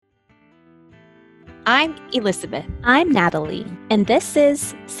I'm Elizabeth. I'm Natalie, and this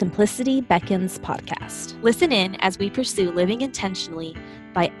is Simplicity Beckons Podcast. Listen in as we pursue living intentionally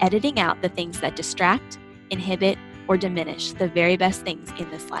by editing out the things that distract, inhibit, or diminish the very best things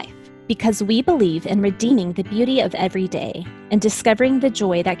in this life. Because we believe in redeeming the beauty of every day and discovering the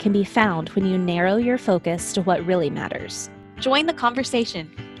joy that can be found when you narrow your focus to what really matters. Join the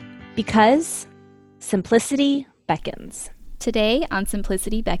conversation. Because simplicity beckons. Today on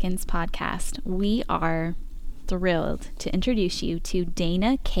Simplicity Beckons podcast, we are thrilled to introduce you to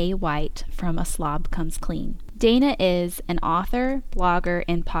Dana K. White from A Slob Comes Clean. Dana is an author, blogger,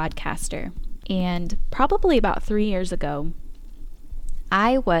 and podcaster. And probably about 3 years ago,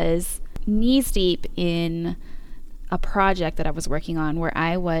 I was knees deep in a project that I was working on where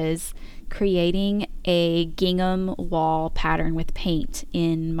I was creating a gingham wall pattern with paint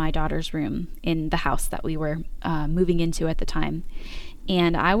in my daughter's room in the house that we were moving into at the time.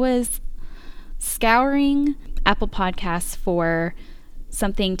 And I was scouring Apple Podcasts for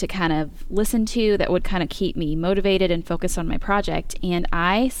something to kind of listen to that would kind of keep me motivated and focused on my project. And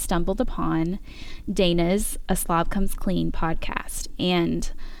I stumbled upon Dana's A Slob Comes Clean podcast.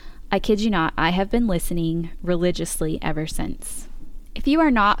 And I kid you not, I have been listening religiously ever since. If you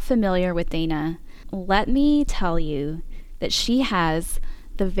are not familiar with Dana, let me tell you that she has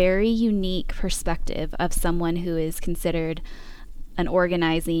the very unique perspective of someone who is considered an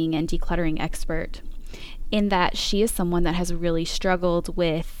organizing and decluttering expert, in that she is someone that has really struggled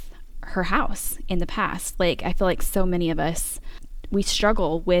with her house in the past. Like, I feel like so many of us, we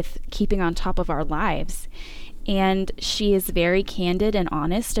struggle with keeping on top of our lives. And she is very candid and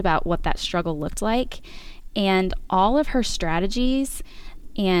honest about what that struggle looked like. And all of her strategies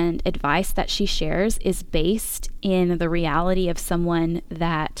and advice that she shares is based in the reality of someone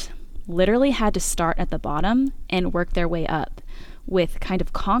that literally had to start at the bottom and work their way up with kind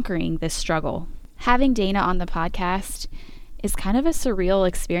of conquering this struggle. Having Dana on the podcast is kind of a surreal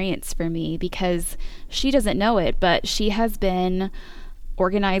experience for me because she doesn't know it, but she has been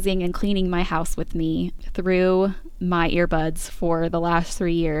organizing and cleaning my house with me through my earbuds for the last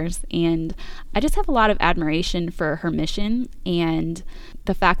 3 years. And I just have a lot of admiration for her mission and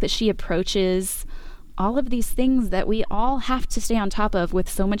the fact that she approaches all of these things that we all have to stay on top of with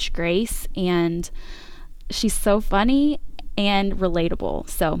so much grace. And she's so funny and relatable.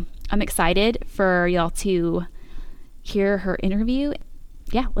 So I'm excited for y'all to hear her interview.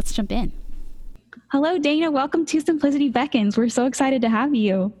 Yeah, let's jump in. Hello, Dana. Welcome to Simplicity Beckons. We're so excited to have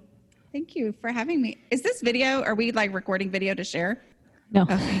you. Thank you for having me. Is this video? Are we like recording video to share? No.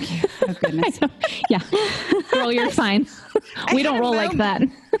 Oh, thank you. Oh, goodness. Yeah. Girl, you're fine. We don't roll like that.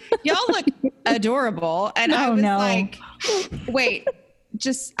 Y'all look adorable. And I was like, wait,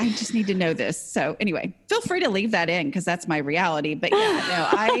 I just need to know this. So anyway, feel free to leave that in because that's my reality. But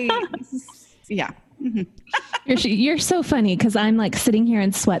yeah, Mm-hmm. You're so funny because I'm like sitting here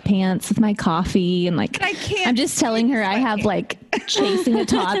in sweatpants with my coffee and like I'm just telling her I have like chasing a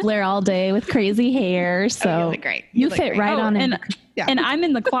toddler all day with crazy hair. So you look great. You fit right on in. And I'm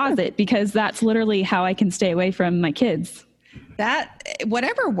in the closet because that's literally how I can stay away from my kids. That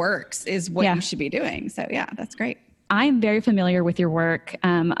whatever works is what you should be doing. So yeah, that's great. I'm very familiar with your work.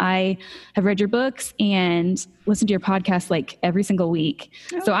 I have read your books and listened to your podcast like every single week.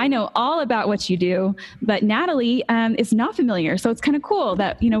 So I know all about what you do, but Natalie is not familiar. So it's kind of cool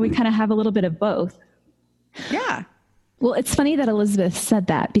that, we kind of have a little bit of both. Yeah. Well, it's funny that Elizabeth said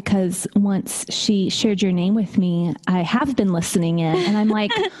that because once she shared your name with me, I have been listening in and I'm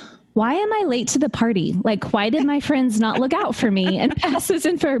like, why am I late to the party? Like, why did my friends not look out for me and pass this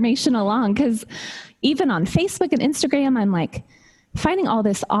information along? Because even on Facebook and Instagram, I'm like finding all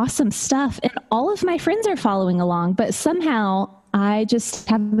this awesome stuff and all of my friends are following along, but somehow I just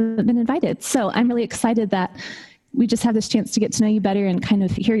haven't been invited. So I'm really excited that we just have this chance to get to know you better and kind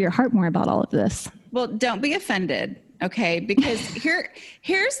of hear your heart more about all of this. Well, don't be offended, okay? Because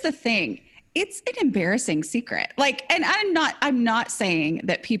here's the thing. It's an embarrassing secret. Like, and I'm not saying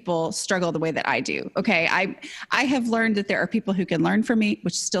that people struggle the way that I do. Okay. I have learned that there are people who can learn from me,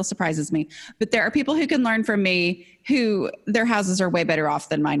 which still surprises me, but there are people who can learn from me who their houses are way better off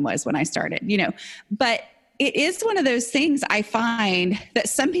than mine was when I started, but it is one of those things I find that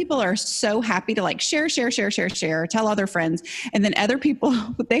some people are so happy to like share, tell other friends. And then other people,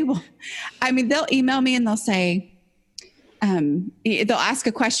 they'll email me and they'll say, they'll ask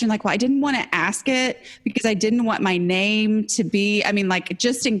a question like, well, I didn't want to ask it because I didn't want my name to be,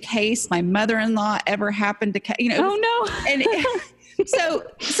 just in case my mother-in-law ever happened to, Oh no. And so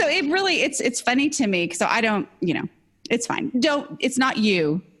it really, it's funny to me. So I don't, it's fine. It's not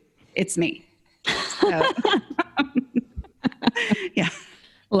you, it's me. So, yeah.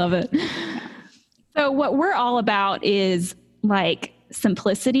 Love it. So what we're all about is like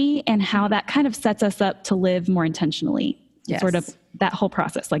simplicity and how that kind of sets us up to live more intentionally. Yes. Sort of that whole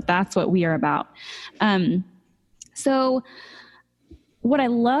process. Like that's what we are about. So what I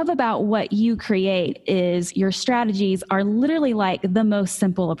love about what you create is your strategies are literally like the most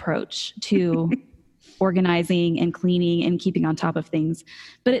simple approach to organizing and cleaning and keeping on top of things.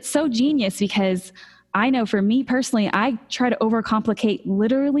 But it's so genius because I know for me personally, I try to overcomplicate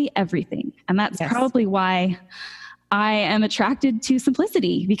literally everything. And that's probably why I am attracted to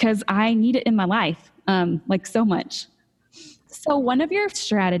simplicity, because I need it in my life, like so much. So one of your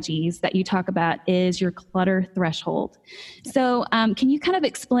strategies that you talk about is your clutter threshold. So can you kind of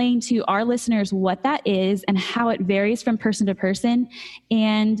explain to our listeners what that is and how it varies from person to person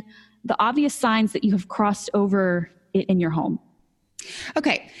and the obvious signs that you have crossed over it in your home?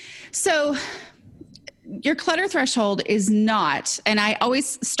 Okay. So your clutter threshold is not, and I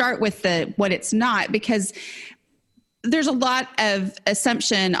always start with what it's not, because there's a lot of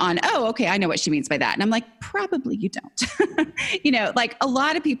assumption on, oh, okay, I know what she means by that. And I'm like, probably you don't. Like a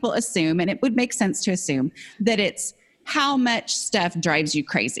lot of people assume, and it would make sense to assume, that it's how much stuff drives you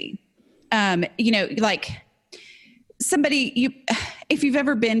crazy. Like if you've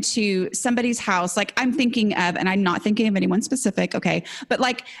ever been to somebody's house, like I'm thinking of, and I'm not thinking of anyone specific, okay, but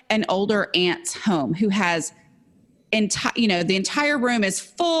like an older aunt's home who has the entire room is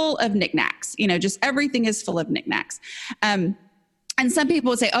full of knickknacks, just everything is full of knickknacks. And some people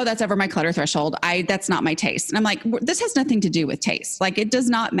would say, oh, that's over my clutter threshold. That's not my taste. And I'm like, this has nothing to do with taste. Like it does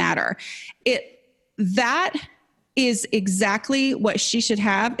not matter. That is exactly what she should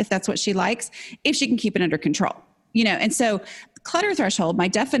have if that's what she likes, if she can keep it under control, And so clutter threshold, my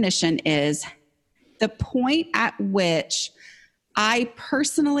definition is the point at which I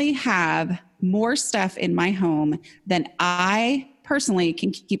personally have more stuff in my home than I personally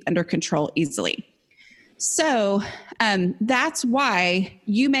can keep under control easily. So that's why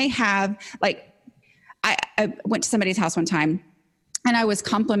you may have, like, I went to somebody's house one time and I was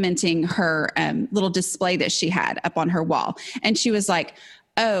complimenting her little display that she had up on her wall. And she was like,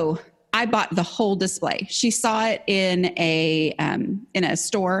 oh, I bought the whole display. She saw it in a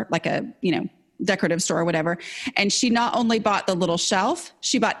store, like a, decorative store or whatever. And she not only bought the little shelf,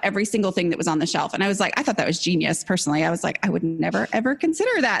 she bought every single thing that was on the shelf. And I was like, I thought that was genius. Personally, I was like, I would never, ever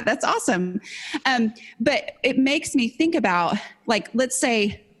consider that. That's awesome. But it makes me think about, like, let's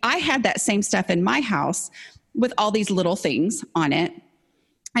say I had that same stuff in my house with all these little things on it.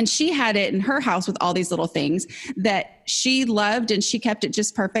 And she had it in her house with all these little things that she loved and she kept it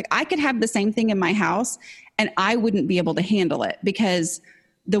just perfect. I could have the same thing in my house and I wouldn't be able to handle it, because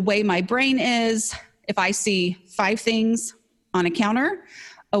the way my brain is, if I see 5 things on a counter,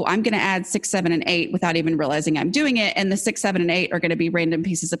 oh, I'm going to add 6, 7, and 8 without even realizing I'm doing it. And the 6, 7, and 8 are going to be random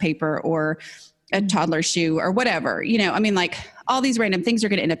pieces of paper or a toddler shoe or whatever. Like all these random things are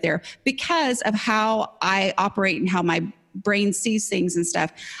going to end up there because of how I operate and how my brain sees things and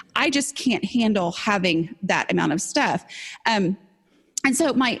stuff. I just can't handle having that amount of stuff. And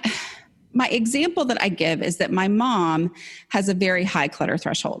so my example that I give is that my mom has a very high clutter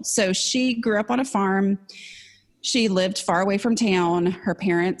threshold. So she grew up on a farm. She lived far away from town. Her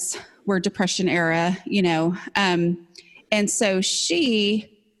parents were Depression era, and so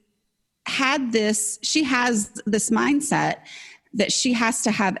she has this mindset that she has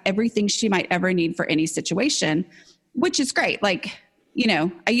to have everything she might ever need for any situation, which is great. Like,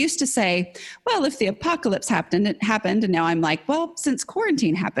 I used to say, well, if the apocalypse happened, it happened. And now I'm like, well, since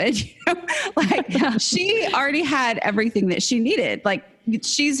quarantine happened, she already had everything that she needed. Like,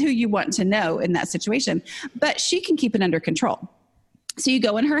 she's who you want to know in that situation, but she can keep it under control. So you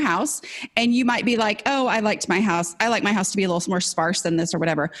go in her house and you might be like, oh, I like my house to be a little more sparse than this or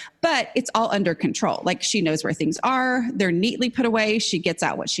whatever, but it's all under control. Like, she knows where things are. They're neatly put away. She gets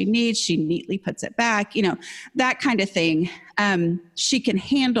out what she needs. She neatly puts it back, that kind of thing. She can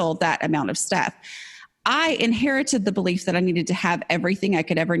handle that amount of stuff. I inherited the belief that I needed to have everything I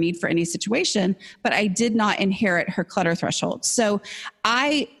could ever need for any situation, but I did not inherit her clutter threshold. So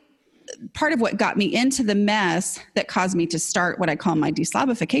part of what got me into the mess that caused me to start what I call my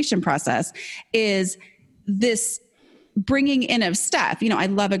deslobification process is this bringing in of stuff. I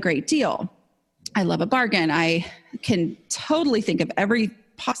love a great deal. I love a bargain. I can totally think of every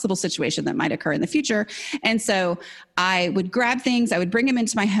possible situation that might occur in the future. And so I would grab things, I would bring them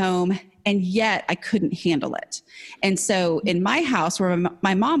into my home, and yet I couldn't handle it. And so in my house, where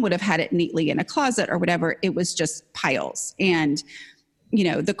my mom would have had it neatly in a closet or whatever, it was just piles. And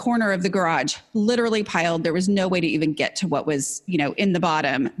the corner of the garage literally piled. There was no way to even get to what was, in the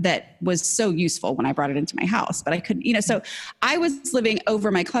bottom that was so useful when I brought it into my house, but I couldn't, so I was living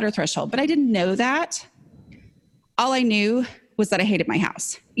over my clutter threshold, but I didn't know that. All I knew was that I hated my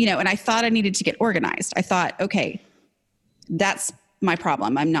house, and I thought I needed to get organized. I thought, okay, that's my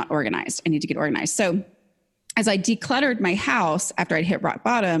problem. I'm not organized. I need to get organized. So as I decluttered my house after I'd hit rock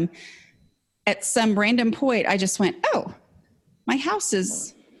bottom, at some random point, I just went, oh, my house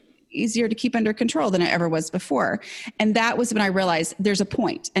is easier to keep under control than it ever was before. And that was when I realized there's a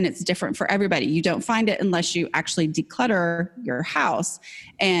point, and it's different for everybody. You don't find it unless you actually declutter your house.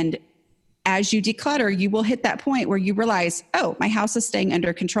 And as you declutter, you will hit that point where you realize, oh, my house is staying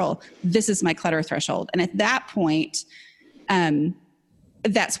under control. This is my clutter threshold. And at that point,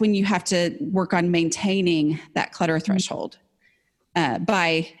 that's when you have to work on maintaining that clutter threshold.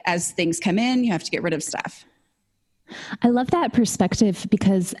 As things come in, you have to get rid of stuff. I love that perspective,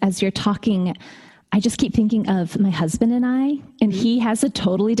 because as you're talking, I just keep thinking of my husband and I, and he has a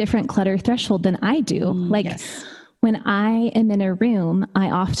totally different clutter threshold than I do. Yes. When I am in a room,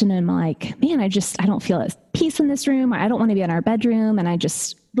 I often am like, man, I don't feel at peace in this room. Or I don't want to be in our bedroom. And I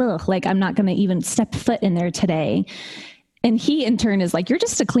just, I'm not going to even step foot in there today. And he in turn is like, you're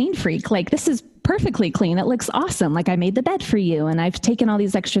just a clean freak. This is perfectly clean. It looks awesome. I made the bed for you and I've taken all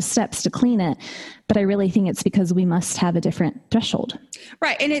these extra steps to clean it. But I really think it's because we must have a different threshold.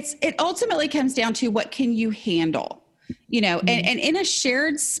 Right. And it ultimately comes down to what can you handle, and in a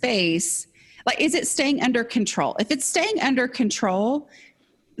shared space, is it staying under control? If it's staying under control,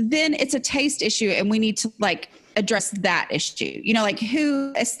 then it's a taste issue and we need to address that issue.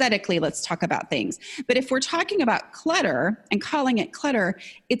 Who aesthetically, let's talk about things. But if we're talking about clutter and calling it clutter,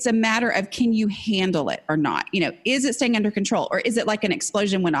 it's a matter of, can you handle it or not? Is it staying under control, or is it like an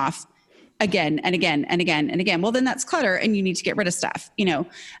explosion went off again and again and again and again? Well, then that's clutter and you need to get rid of stuff, to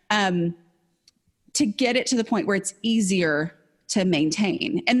get it to the point where it's easier to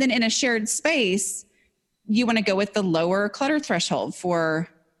maintain. And then in a shared space, you want to go with the lower clutter threshold for,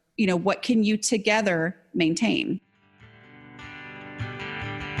 what can you together maintain?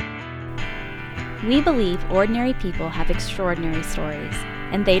 We believe ordinary people have extraordinary stories,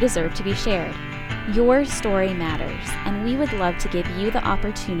 and they deserve to be shared. Your story matters, and we would love to give you the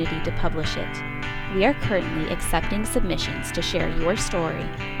opportunity to publish it. We are currently accepting submissions to share your story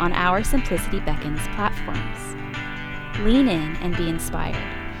on our Simplicity Beckons platforms. Lean in and be inspired.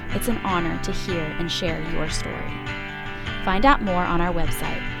 It's an honor to hear and share your story. Find out more on our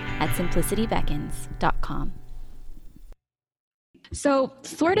website at simplicitybeckons.com. So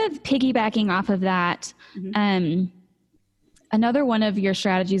sort of piggybacking off of that, another one of your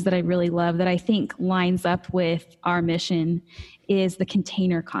strategies that I really love that I think lines up with our mission is the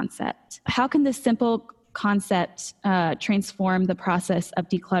container concept. How can this simple concept transform the process of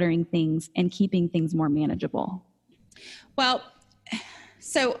decluttering things and keeping things more manageable? Well,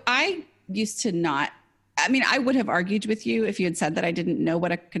 so I used to not, I would have argued with you if you had said that I didn't know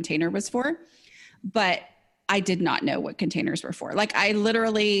what a container was for, but I did not know what containers were for. I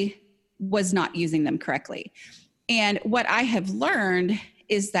literally was not using them correctly. And what I have learned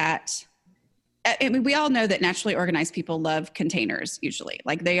is that, we all know that naturally organized people love containers usually.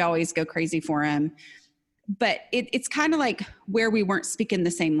 They always go crazy for them. But it's kind of like where we weren't speaking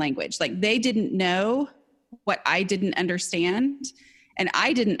the same language. They didn't know what I didn't understand, and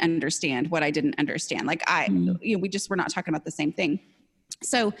I didn't understand what I didn't understand. We just were not talking about the same thing.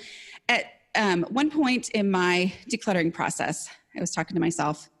 So at one point in my decluttering process, I was talking to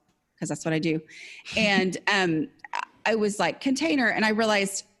myself because that's what I do. And I was like, container. And I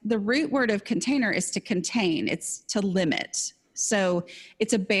realized the root word of container is to contain. It's to limit. So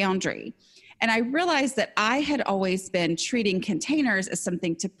it's a boundary. And I realized that I had always been treating containers as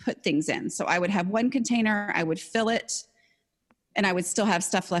something to put things in. So I would have one container, I would fill it, and I would still have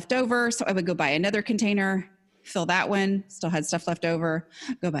stuff left over. So I would go buy another container, fill that one, still had stuff left over,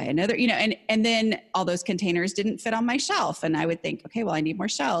 go buy another, and then all those containers didn't fit on my shelf. And I would think, okay, well, I need more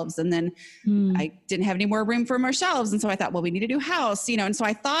shelves. And then I didn't have any more room for more shelves. And so I thought, well, we need a new house, and so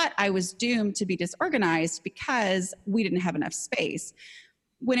I thought I was doomed to be disorganized because we didn't have enough space.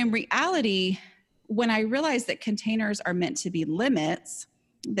 When in reality, when I realized that containers are meant to be limits,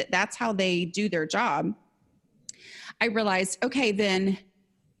 that's how they do their job, I realized, okay, then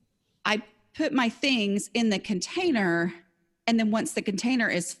I put my things in the container, and then once the container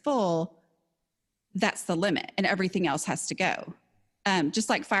is full, that's the limit, and everything else has to go. Just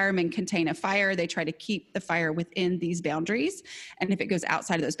like firemen contain a fire, they try to keep the fire within these boundaries. And if it goes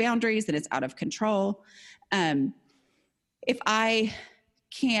outside of those boundaries, then it's out of control. If I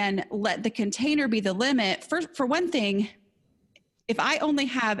can let the container be the limit, for one thing, if I only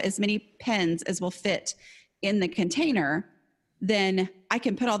have as many pens as will fit in the container, then I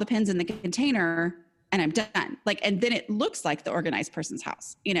can put all the pens in the container and I'm done. Like, and then it looks like the organized person's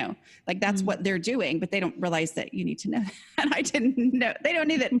house, you know, like that's what they're doing, but they don't realize that you need to know that. And I didn't know, they don't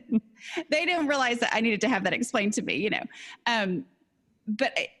need it. They didn't realize that I needed to have that explained to me, you know? And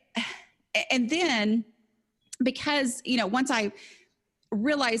then because, you know, once I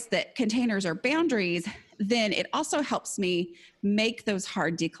realized that containers are boundaries, then it also helps me make those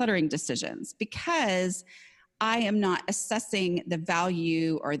hard decluttering decisions, because I am not assessing the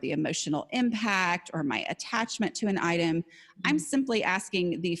value or the emotional impact or my attachment to an item. I'm simply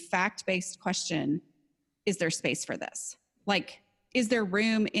asking the fact-based question, is there space for this? Like, is there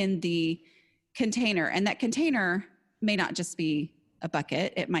room in the container? And that container may not just be a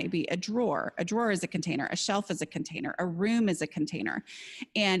bucket. It might be a drawer. A drawer is a container. A shelf is a container. A room is a container.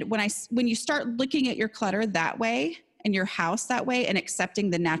 And when you start looking at your clutter that way, and your house that way, and accepting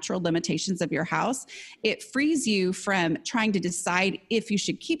the natural limitations of your house, it frees you from trying to decide if you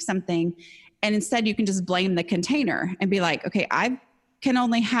should keep something. And instead you can just blame the container and be like, okay, I can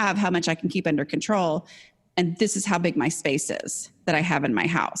only have how much I can keep under control. And this is how big my space is that I have in my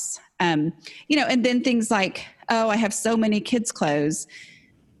house. You know, and then things like, oh, I have so many kids' clothes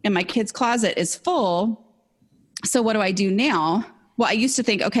and my kids' closet is full. So what do I do now? Well, I used to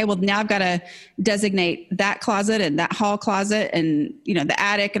think, okay, well, now I've got to designate that closet and that hall closet and, you know, the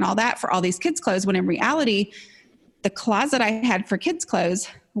attic and all that for all these kids' clothes. When in reality, the closet I had for kids' clothes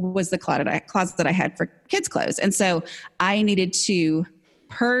was the closet I had for kids' clothes. And so I needed to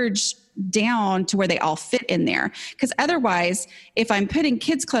purge down to where they all fit in there. Because otherwise, if I'm putting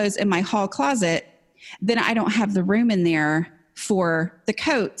kids' clothes in my hall closet, then I don't have the room in there for the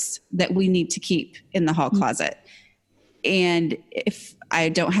coats that we need to keep in the hall closet. And if I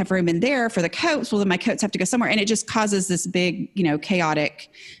don't have room in there for the coats, well, then my coats have to go somewhere. And it just causes this big, you know, chaotic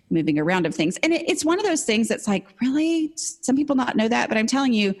moving around of things. And it's one of those things that's like, really? Some people not know that, but I'm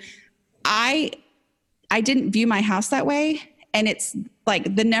telling you, I didn't view my house that way. And it's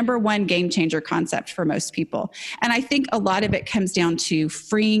like the number one game changer concept for most people. And I think a lot of it comes down to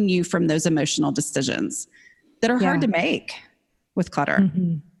freeing you from those emotional decisions that are hard to make with clutter.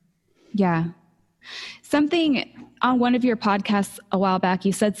 Mm-hmm. Yeah. Something on one of your podcasts a while back,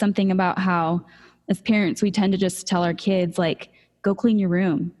 you said something about how as parents, we tend to just tell our kids, like, go clean your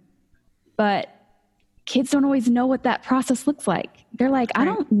room. But kids don't always know what that process looks like. They're like, I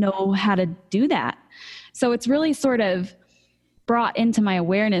don't know how to do that. So it's really sort of brought into my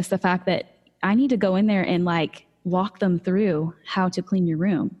awareness the fact that I need to go in there and like walk them through how to clean your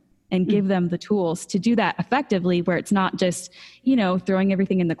room and give them the tools to do that effectively, where it's not just, you know, throwing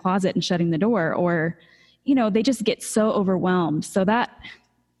everything in the closet and shutting the door, or, you know, they just get so overwhelmed. So that,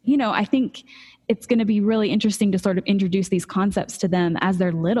 you know, I think it's going to be really interesting to sort of introduce these concepts to them as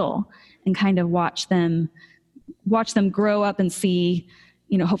they're little and kind of watch them grow up and see,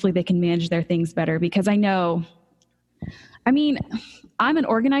 you know, hopefully they can manage their things better. Because I know, I mean, I'm an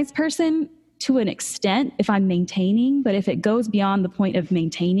organized person to an extent if I'm maintaining, but if it goes beyond the point of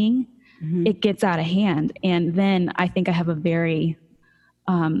maintaining, it gets out of hand. And then I think I have a very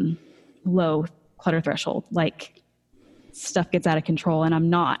low clutter threshold. Like, stuff gets out of control and I'm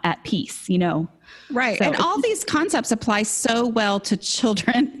not at peace, you know? Right. So and all these concepts apply so well to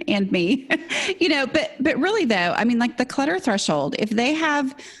children and me, you know, but really though, I mean, like the clutter threshold, if they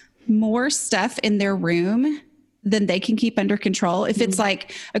have more stuff in their room than they can keep under control, if it's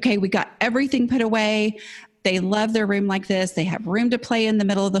like, okay, we got everything put away, they love their room like this, they have room to play in the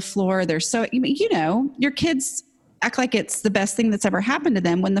middle of the floor, they're so, you know, your kids act like it's the best thing that's ever happened to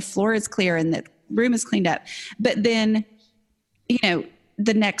them when the floor is clear and the room is cleaned up. But then, you know,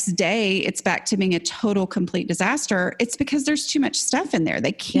 the next day it's back to being a total complete disaster. It's because there's too much stuff in there.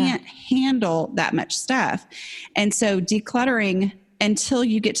 They can't handle that much stuff. And so decluttering until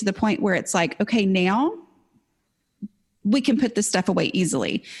you get to the point where it's like, okay, now we can put this stuff away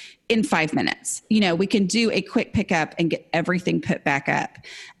easily in 5 minutes. You know, we can do a quick pickup and get everything put back up.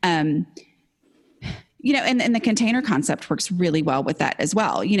 You know, and the container concept works really well with that as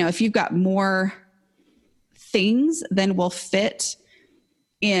well. You know, if you've got more things than will fit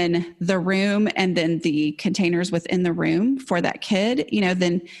in the room and then the containers within the room for that kid, you know,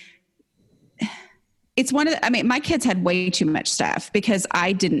 then it's I mean, my kids had way too much stuff because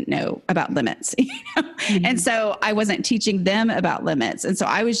I didn't know about limits, you know? And so I wasn't teaching them about limits. And so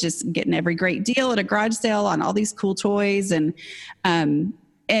I was just getting every great deal at a garage sale on all these cool toys. And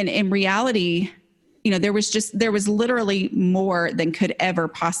in reality, you know, there was literally more than could ever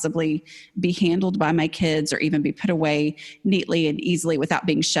possibly be handled by my kids or even be put away neatly and easily without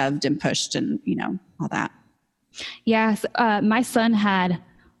being shoved and pushed and, you know, all that. Yes. My son had,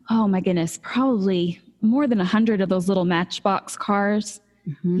 oh my goodness, probably more than 100 of those little Matchbox cars,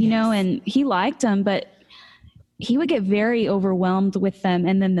 you know, and he liked them, but he would get very overwhelmed with them,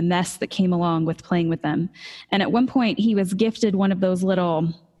 and then the mess that came along with playing with them. And at one point he was gifted one of those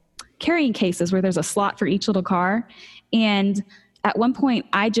little carrying cases where there's a slot for each little car. And at one point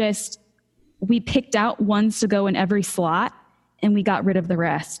we picked out ones to go in every slot and we got rid of the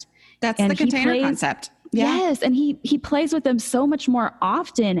rest. That's the container concept. Yeah. Yes. And he plays with them so much more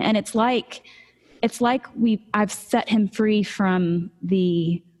often. And it's like I've set him free from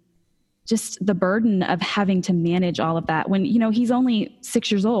the burden of having to manage all of that when, you know, he's only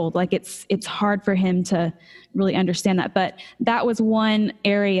 6 years old. Like it's hard for him to really understand that. But that was one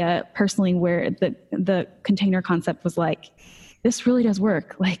area personally where the container concept was like, this really does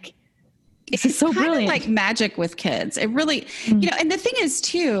work. Like, this is so brilliant. Like magic with kids. It really, you know, and the thing is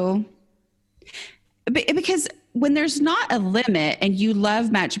too, because when there's not a limit and you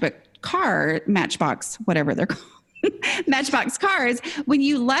love Matchbox, whatever they're called, Matchbox cars, when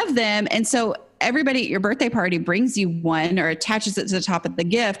you love them. And so everybody at your birthday party brings you one or attaches it to the top of the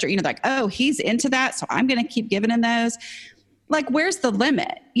gift, or, you know, like, oh, he's into that, so I'm going to keep giving him those. Like, where's the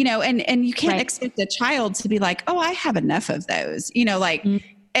limit? You know, and you can't expect a child to be like, oh, I have enough of those, you know, like,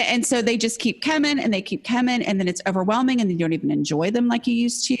 and so they just keep coming and they keep coming, and then it's overwhelming and then you don't even enjoy them like you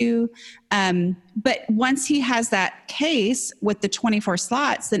used to. But once he has that case with the 24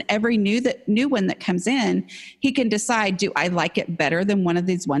 slots, then every new one that comes in, he can decide, do I like it better than one of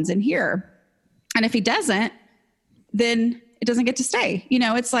these ones in here? And if he doesn't, then it doesn't get to stay. You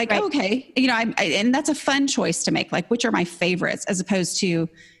know, it's like, okay, you know, and that's a fun choice to make. Like, which are my favorites, as opposed to,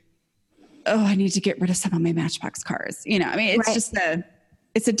 oh, I need to get rid of some of my Matchbox cars. You know, I mean, it's just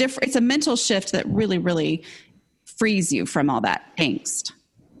it's a mental shift that really, really frees you from all that angst.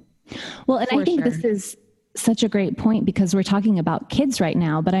 Well, and I think this is such a great point, because we're talking about kids right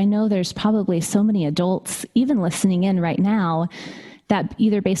now, but I know there's probably so many adults even listening in right now that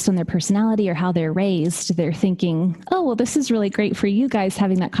either based on their personality or how they're raised, they're thinking, oh, well, this is really great for you guys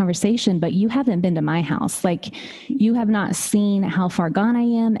having that conversation, but you haven't been to my house. Like, you have not seen how far gone I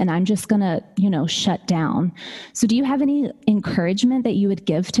am, and I'm just going to, you know, shut down. So do you have any encouragement that you would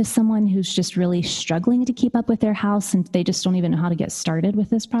give to someone who's just really struggling to keep up with their house and they just don't even know how to get started with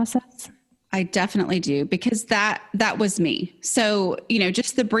this process? I definitely do, because that was me. So, you know,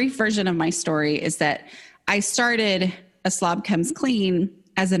 just the brief version of my story is that I started A Slob Comes Clean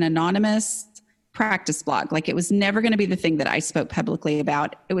as an anonymous practice blog. Like, it was never going to be the thing that I spoke publicly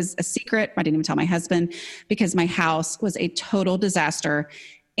about. It was a secret. I didn't even tell my husband, because my house was a total disaster.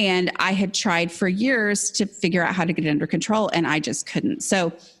 And I had tried for years to figure out how to get it under control, and I just couldn't.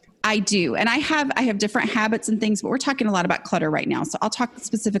 So I do. And I have different habits and things, but we're talking a lot about clutter right now. So I'll talk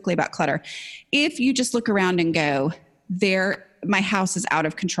specifically about clutter. If you just look around and go, my house is out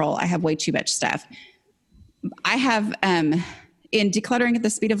of control, I have way too much stuff. I have, in Decluttering at the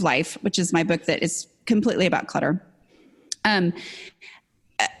Speed of Life, which is my book that is completely about clutter, I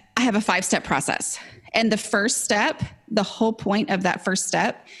have a 5-step process. And the first step, the whole point of that first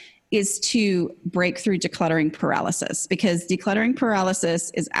step, is to break through decluttering paralysis, because decluttering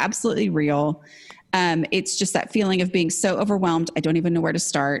paralysis is absolutely real. It's just that feeling of being so overwhelmed, I don't even know where to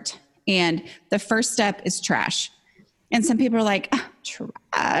start. And the first step is trash. And some people are like, oh,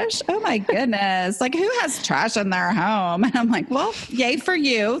 trash? Oh my goodness. Like, who has trash in their home? And I'm like, well, yay for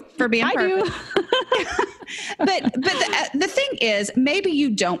you for being perfect. But the thing is, maybe you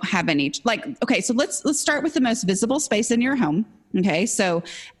don't have any, like, okay, so let's start with the most visible space in your home. Okay. So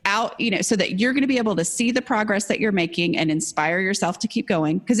so that you're going to be able to see the progress that you're making and inspire yourself to keep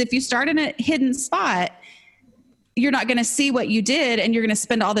going. Because if you start in a hidden spot, you're not going to see what you did, and you're going to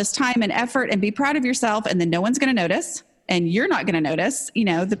spend all this time and effort and be proud of yourself, and then no one's going to notice, and you're not going to notice, you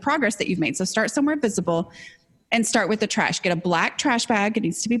know, the progress that you've made. So start somewhere visible and start with the trash. Get a black trash bag. It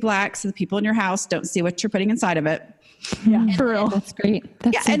needs to be black so the people in your house don't see what you're putting inside of it. Yeah, for real. That's great.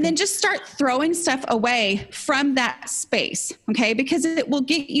 And then just start throwing stuff away from that space. Okay. Because it will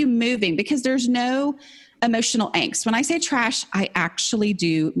get you moving, because there's no emotional angst. When I say trash, I actually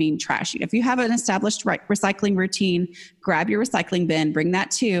do mean trash. If you have an established recycling routine, grab your recycling bin, bring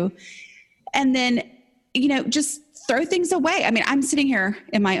that too. And then, you know, just throw things away. I mean, I'm sitting here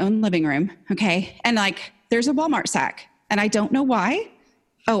in my own living room. Okay. And like, there's a Walmart sack, and I don't know why.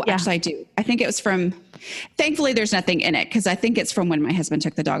 Oh, yeah. Actually I do. I think it was thankfully there's nothing in it, because I think it's from when my husband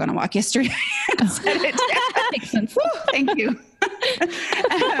took the dog on a walk yesterday. That makes sense. Woo, thank you.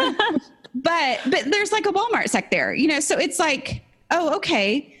 But there's like a Walmart sack there, you know? So it's like, oh,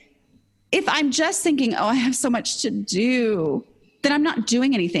 okay. If I'm just thinking, oh, I have so much to do, then I'm not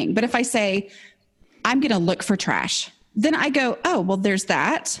doing anything. But if I say, I'm going to look for trash. Then I go, oh, well, there's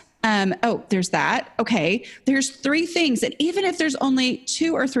that. Oh, there's that. Okay. There's 3 things. And even if there's only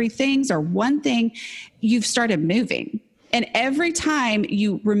 2 or 3 things or 1 thing, you've started moving. And every time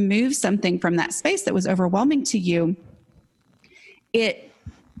you remove something from that space that was overwhelming to you, it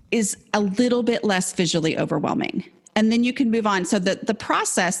is a little bit less visually overwhelming. And then you can move on. So the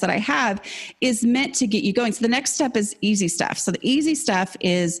process that I have is meant to get you going. So the next step is easy stuff. So the easy stuff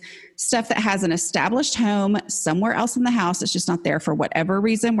is stuff that has an established home somewhere else in the house. It's just not there for whatever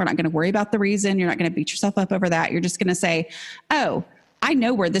reason. We're not going to worry about the reason. You're not going to beat yourself up over that. You're just going to say, oh, I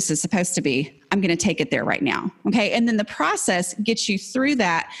know where this is supposed to be. I'm going to take it there right now. Okay. And then the process gets you through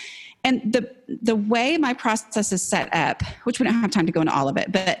that. And the way my process is set up, which we don't have time to go into all of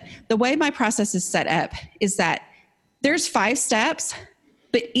it, but the way my process is set up is that there's 5 steps,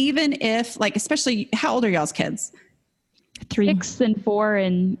 but even if, like, especially, how old are y'all's kids? 3, 6, and 4,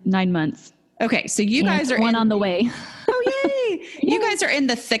 and 9 months. Okay. So you guys are one on the way. Oh, yay. You guys are in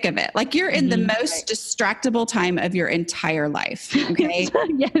the thick of it. Like, you're in the most distractible time of your entire life. Okay.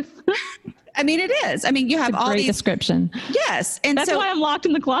 Yes. I mean, it is. I mean, you have all Great these description. Yes. And That's why I'm locked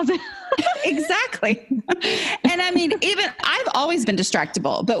in the closet. Exactly. And I mean, even I've always been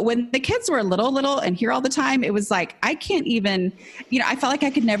distractible, but when the kids were little and here all the time, it was like, I can't even, I felt like I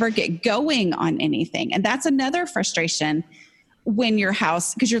could never get going on anything. And that's another frustration when your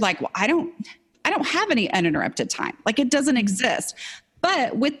house, because you're like, well, I don't have any uninterrupted time. Like, it doesn't exist.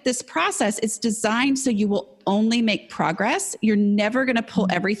 But with this process, it's designed so you will only make progress. You're never going to pull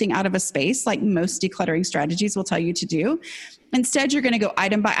everything out of a space like most decluttering strategies will tell you to do. Instead, you're going to go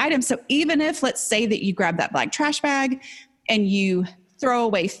item by item. So even if, let's say that you grab that black trash bag and you throw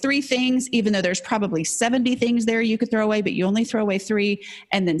away 3 things, even though there's probably 70 things there you could throw away, but you only throw away 3,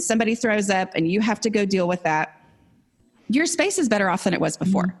 and then somebody throws up and you have to go deal with that, your space is better off than it was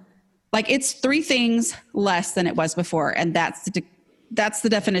before. Like, it's 3 things less than it was before. And that's the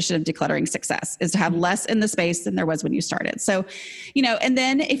definition of decluttering success, is to have less in the space than there was when you started. So, and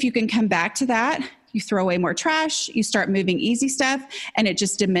then if you can come back to that, you throw away more trash, you start moving easy stuff, and it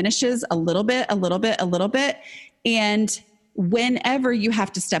just diminishes a little bit. And whenever you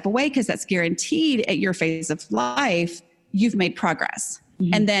have to step away, because that's guaranteed at your phase of life, you've made progress.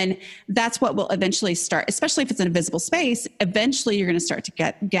 Mm-hmm. And then that's what will eventually start, especially if it's an invisible space, eventually you're going to start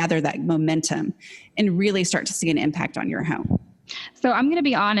to gather that momentum and really start to see an impact on your home. So I'm going to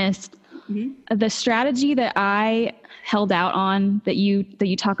be honest. Mm-hmm. The strategy that I held out on that you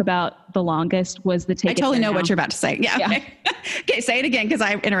talk about the longest was the take. I totally know what you're about to say. Yeah. Okay. Okay. Say it again, because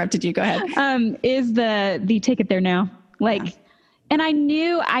I interrupted you. Go ahead. Is the take it there now. And I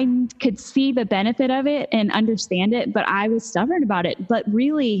knew I could see the benefit of it and understand it, but I was stubborn about it. But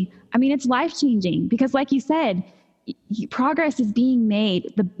really, I mean, it's life-changing, because like you said, progress is being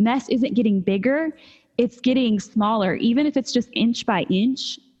made. The mess isn't getting bigger. It's getting smaller. Even if it's just inch by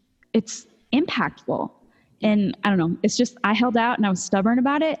inch, it's impactful. And I don't know, it's just, I held out and I was stubborn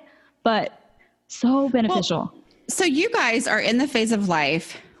about it, but so beneficial. Well, so you guys are in the phase of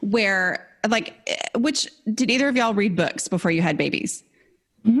life where, which, did either of y'all read books before you had babies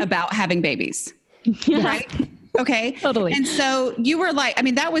about having babies? Yeah. Right? Okay. Totally. And so you were like, I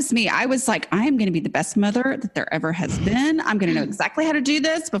mean, that was me. I was like, I am going to be the best mother that there ever has been. I'm going to know exactly how to do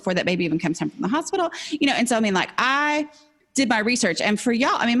this before that baby even comes home from the hospital. And so, I mean, like, I did my research. And for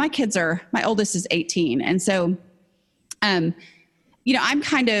y'all, I mean, my oldest is 18. And so, I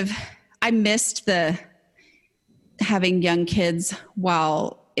missed the having young kids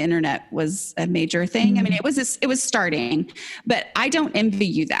while internet was a major thing. I mean, it was starting, but I don't envy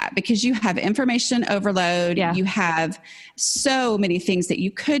you that, because you have information overload. Yeah. You have so many things that you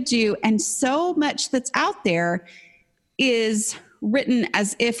could do. And so much that's out there is written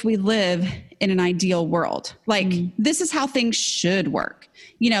as if we live in an ideal world. Like, this is how things should work,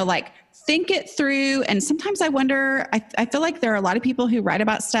 think it through. And sometimes I wonder, I feel like there are a lot of people who write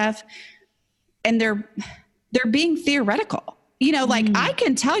about stuff and they're being theoretical. I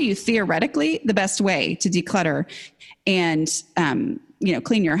can tell you theoretically the best way to declutter and,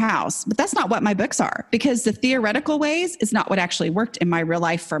 clean your house, but that's not what my books are, because the theoretical ways is not what actually worked in my real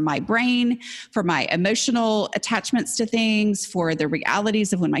life for my brain, for my emotional attachments to things, for the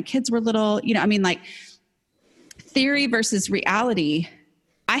realities of when my kids were little. Theory versus reality.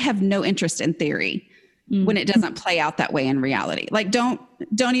 I have no interest in theory when it doesn't play out that way in reality. Like, don't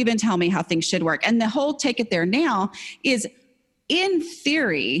even tell me how things should work. And the whole take it there now is, in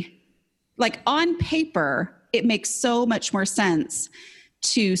theory, like on paper, it makes so much more sense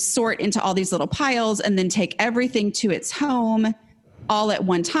to sort into all these little piles and then take everything to its home all at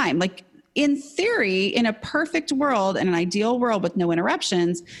one time. Like, in theory, in a perfect world, in an ideal world with no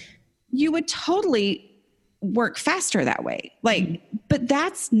interruptions, you would totally work faster that way. Like, but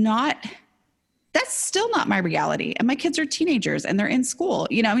that's still not my reality. And my kids are teenagers and they're in school,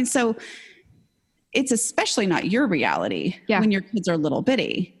 you know, I mean, so it's especially not your reality when your kids are little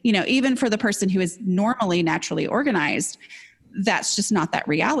bitty, you know, even for the person who is normally naturally organized, that's just not that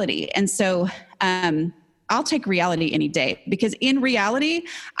reality. And so, I'll take reality any day, because in reality,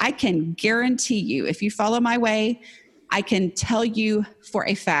 I can guarantee you, if you follow my way, I can tell you for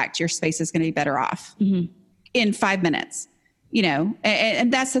a fact, your space is going to be better off in 5 minutes. You know,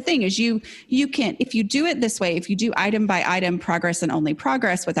 and that's the thing is you can, if you do it this way, if you do item by item progress and only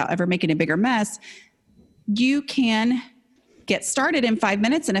progress without ever making a bigger mess, you can get started in 5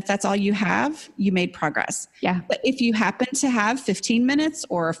 minutes. And if that's all you have, you made progress. Yeah. But if you happen to have 15 minutes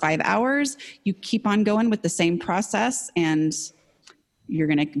or 5 hours, you keep on going with the same process and you're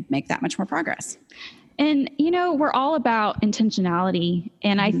going to make that much more progress. And, you know, we're all about intentionality.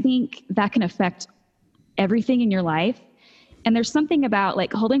 And I think that can affect everything in your life. And there's something about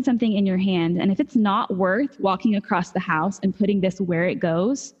like holding something in your hand. And if it's not worth walking across the house and putting this where it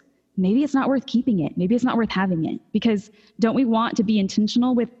goes, maybe it's not worth keeping it. Maybe it's not worth having it, because don't we want to be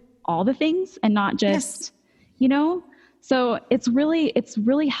intentional with all the things and not just, you know? So it's really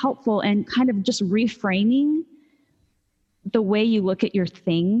helpful and kind of just reframing the way you look at your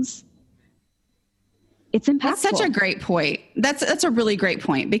things. It's impactful. That's such a great point. That's a really great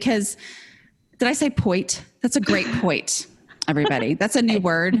point, because did I say point? That's a great point. Everybody. That's a new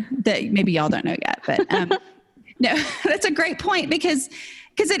word that maybe y'all don't know yet, but no, that's a great point, because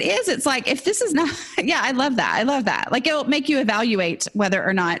it's like, if this is not, I love that. I love that. Like, it'll make you evaluate whether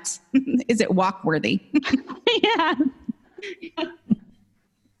or not, is it walk worthy? Yeah.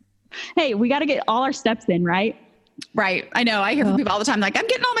 Hey, we got to get all our steps in, right? Right. I know. I hear from people all the time, like, I'm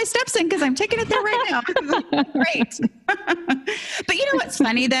getting all my steps in because I'm taking it there right now. Great. But you know what's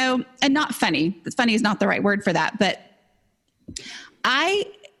funny though? And not funny. Funny is not the right word for that. But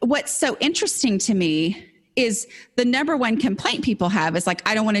what's so interesting to me is the number one complaint people have is like,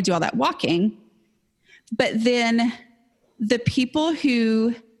 I don't want to do all that walking. But then the people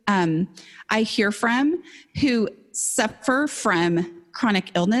who I hear from who suffer from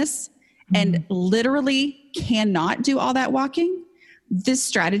chronic illness and literally cannot do all that walking, this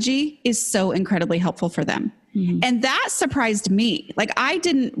strategy is so incredibly helpful for them. And that surprised me. Like, I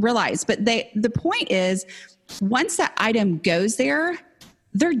didn't realize, but the point is, once that item goes there,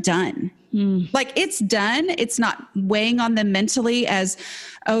 they're done. Like, it's done. It's not weighing on them mentally as,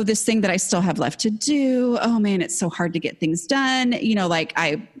 oh, this thing that I still have left to do. Oh man, it's so hard to get things done. You know, like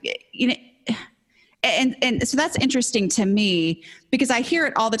and so that's interesting to me, because I hear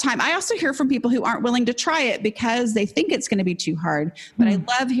it all the time. I also hear from people who aren't willing to try it because they think it's going to be too hard. But I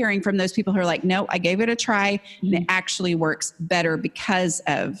love hearing from those people who are like, no, I gave it a try and it actually works better because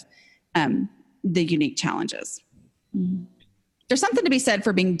of the unique challenges. There's something to be said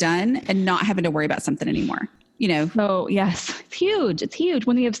for being done and not having to worry about something anymore, you know? Oh yes, it's huge. It's huge.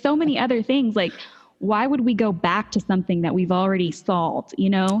 When we have so many other things, like, why would we go back to something that we've already solved, you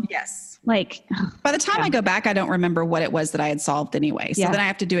know? Yes. Like, by the time I go back, I don't remember what it was that I had solved anyway. So then I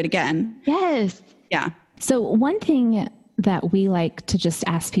have to do it again. Yes. Yeah. So one thing that we like to just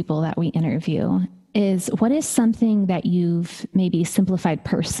ask people that we interview is, what is something that you've maybe simplified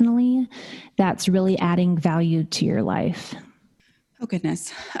personally that's really adding value to your life? Oh,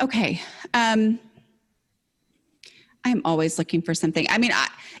 goodness. Okay. I'm always looking for something. I mean,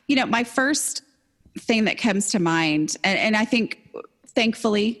 my first thing that comes to mind, and I think,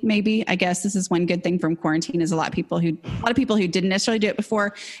 thankfully, maybe, I guess this is one good thing from quarantine, is a lot of people who didn't necessarily do it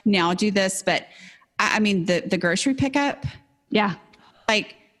before now do this. But I mean, the grocery pickup. Yeah.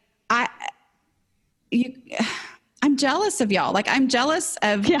 Like, I'm jealous of y'all. Like, I'm jealous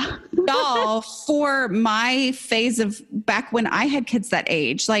of y'all for my phase of back when I had kids that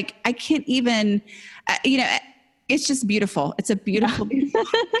age. Like, I can't even, it's just beautiful. It's a beautiful, beautiful.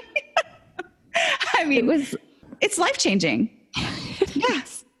 I mean, it's life-changing.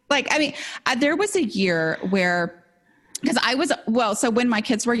 Yes. Like, I mean, there was a year where, because so when my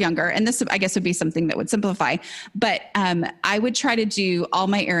kids were younger, and this, I guess, would be something that would simplify, but I would try to do all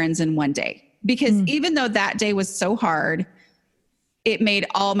my errands in one day, because even though that day was so hard, it made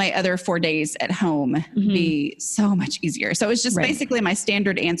all my other 4 days at home be so much easier. So it was just basically my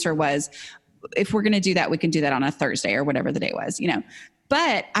standard answer was, if we're going to do that, we can do that on a Thursday or whatever the day was, you know.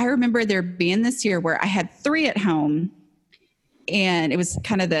 But I remember there being this year where I had 3 at home, and it was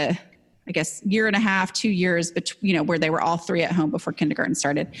kind of the, I guess, year and a half, 2 years, where they were all 3 at home before kindergarten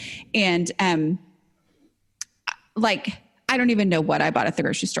started. And I don't even know what I bought at the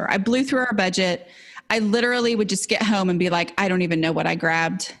grocery store. I blew through our budget. I literally would just get home and be like, I don't even know what I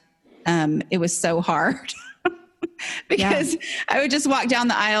grabbed. it was so hard. Because I would just walk down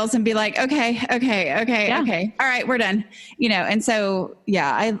the aisles and be like, okay. All right, we're done. And so,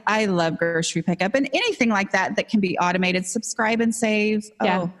 I love grocery pickup and anything like that can be automated. Subscribe and save.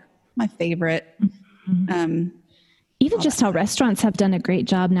 Yeah. Oh, my favorite. Even just how restaurants have done a great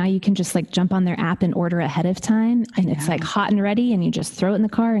job. Now you can just like jump on their app and order ahead of time, and it's like hot and ready, and you just throw it in the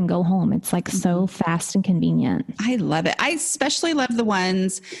car and go home. It's like so fast and convenient. I love it. I especially love the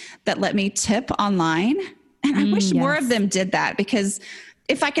ones that let me tip online. And I wish more of them did that, because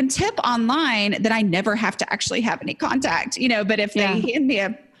if I can tip online, then I never have to actually have any contact, but if they hand me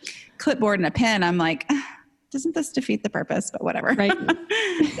a clipboard and a pen, I'm like, doesn't this defeat the purpose? But whatever. Right.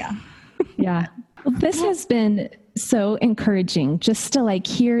 Yeah. Well, this has been so encouraging just to like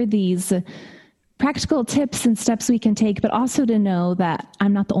hear these practical tips and steps we can take, but also to know that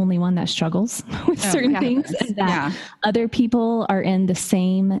I'm not the only one that struggles with certain things, and that other people are in the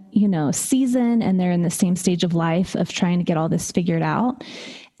same, season, and they're in the same stage of life of trying to get all this figured out.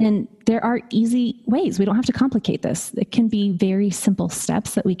 And there are easy ways. We don't have to complicate this. It can be very simple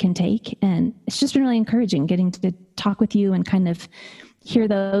steps that we can take. And it's just been really encouraging getting to talk with you and kind of hear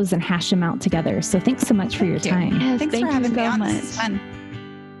those and hash them out together. So thanks so much for your time. Yes, thanks for having me on. This is fun.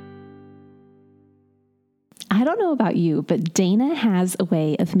 I don't know about you, but Dana has a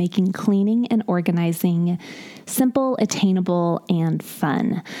way of making cleaning and organizing simple, attainable, and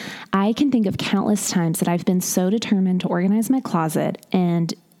fun. I can think of countless times that I've been so determined to organize my closet,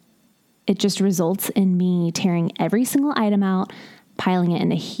 and it just results in me tearing every single item out, piling it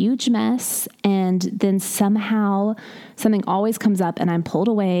in a huge mess, and then somehow something always comes up and I'm pulled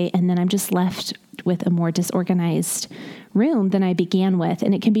away, and then I'm just left with a more disorganized room than I began with.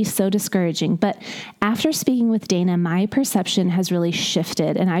 And it can be so discouraging. But after speaking with Dana, my perception has really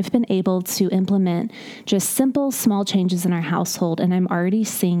shifted, and I've been able to implement just simple, small changes in our household, and I'm already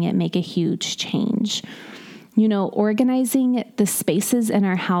seeing it make a huge change. Organizing the spaces in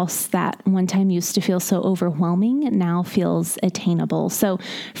our house that one time used to feel so overwhelming now feels attainable. So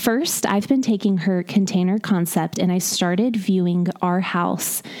first, I've been taking her container concept, and I started viewing our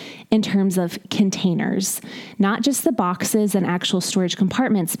house in terms of containers, not just the boxes and actual storage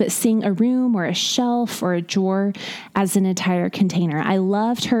compartments, but seeing a room or a shelf or a drawer as an entire container. I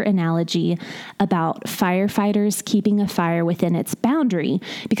loved her analogy about firefighters keeping a fire within its boundary,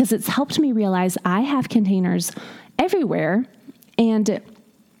 because it's helped me realize I have containers everywhere, and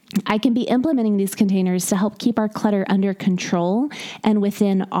I can be implementing these containers to help keep our clutter under control and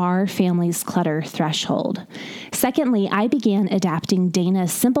within our family's clutter threshold. Secondly, I began adapting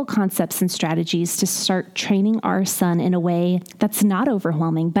Dana's simple concepts and strategies to start training our son in a way that's not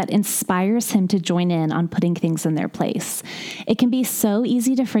overwhelming, but inspires him to join in on putting things in their place. It can be so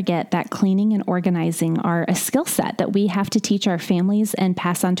easy to forget that cleaning and organizing are a skill set that we have to teach our families and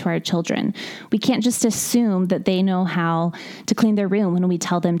pass on to our children. We can't just assume that they know how to clean their room when we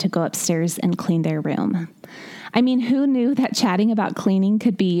tell them to go upstairs and clean their room. I mean, who knew that chatting about cleaning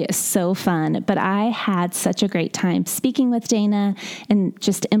could be so fun? But I had such a great time speaking with Dana and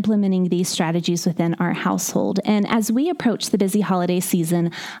just implementing these strategies within our household. And as we approach the busy holiday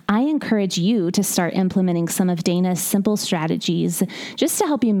season, I encourage you to start implementing some of Dana's simple strategies just to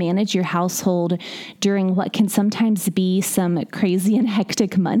help you manage your household during what can sometimes be some crazy and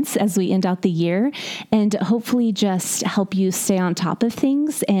hectic months as we end out the year, and hopefully just help you stay on top of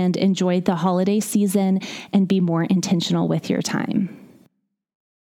things and enjoy the holiday season and be more intentional with your time.